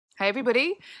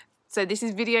everybody, so this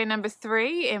is video number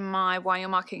 3 in my Why Your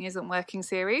Marketing Isn't Working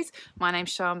series. My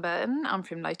name's Sian Burton, I'm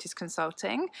from Lotus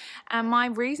Consulting, and my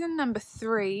reason number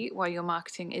 3 why your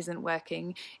marketing isn't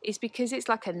working is because it's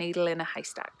like a needle in a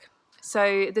haystack.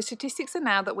 So the statistics are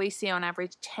now that we see on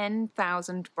average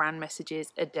 10,000 brand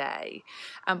messages a day.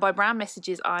 And by brand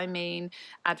messages, I mean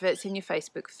adverts in your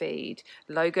Facebook feed,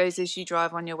 logos as you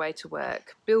drive on your way to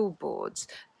work, billboards,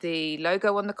 the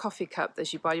logo on the coffee cup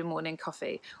as you buy your morning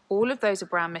coffee. All of those are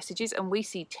brand messages, and we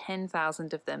see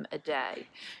 10,000 of them a day.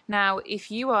 Now,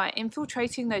 if you are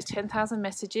infiltrating those 10,000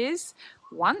 messages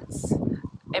once,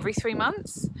 every 3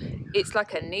 months, it's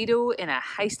like a needle in a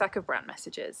haystack of brand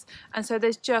messages. And so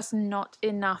there's just not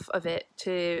enough of it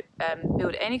to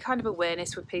build any kind of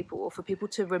awareness with people, or for people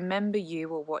to remember you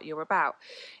or what you're about.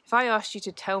 If I asked you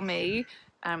to tell me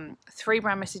 3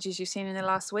 brand messages you've seen in the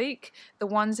last week, the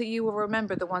ones that you will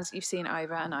remember, the ones that you've seen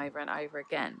over and over and over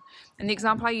again. And the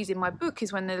example I use in my book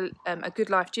is when a Good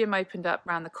Life gym opened up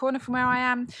around the corner from where I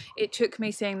am. It took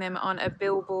me seeing them on a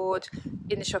billboard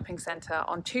in the shopping centre,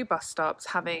 on 2 bus stops,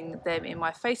 having them in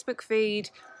my Facebook feed,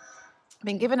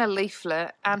 been given a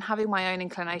leaflet, and having my own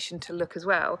inclination to look as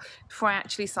well before I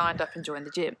actually signed up and joined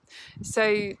the gym.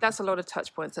 So that's a lot of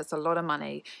touch points, that's a lot of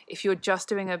money. If you're just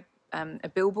doing a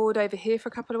billboard over here for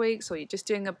a couple of weeks, or you're just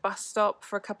doing a bus stop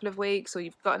for a couple of weeks, or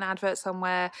you've got an advert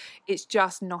somewhere, it's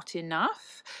just not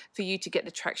enough for you to get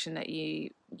the traction that you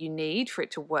need for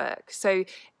it to work. So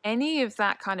any of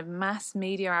that kind of mass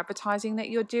media advertising that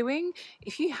you're doing,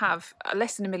 if you have a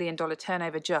less than $1 million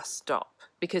turnover, just stop,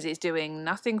 because it's doing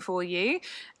nothing for you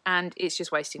and it's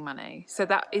just wasting money. So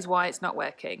that is why it's not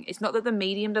working. It's not that the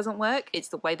medium doesn't work, it's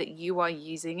the way that you are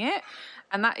using it.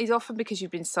 And that is often because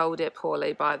you've been sold it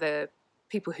poorly by the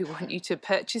people who want you to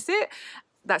purchase it.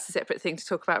 That's a separate thing to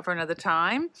talk about for another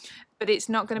time, but it's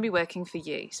not going to be working for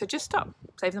you. So just stop,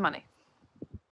 save the money.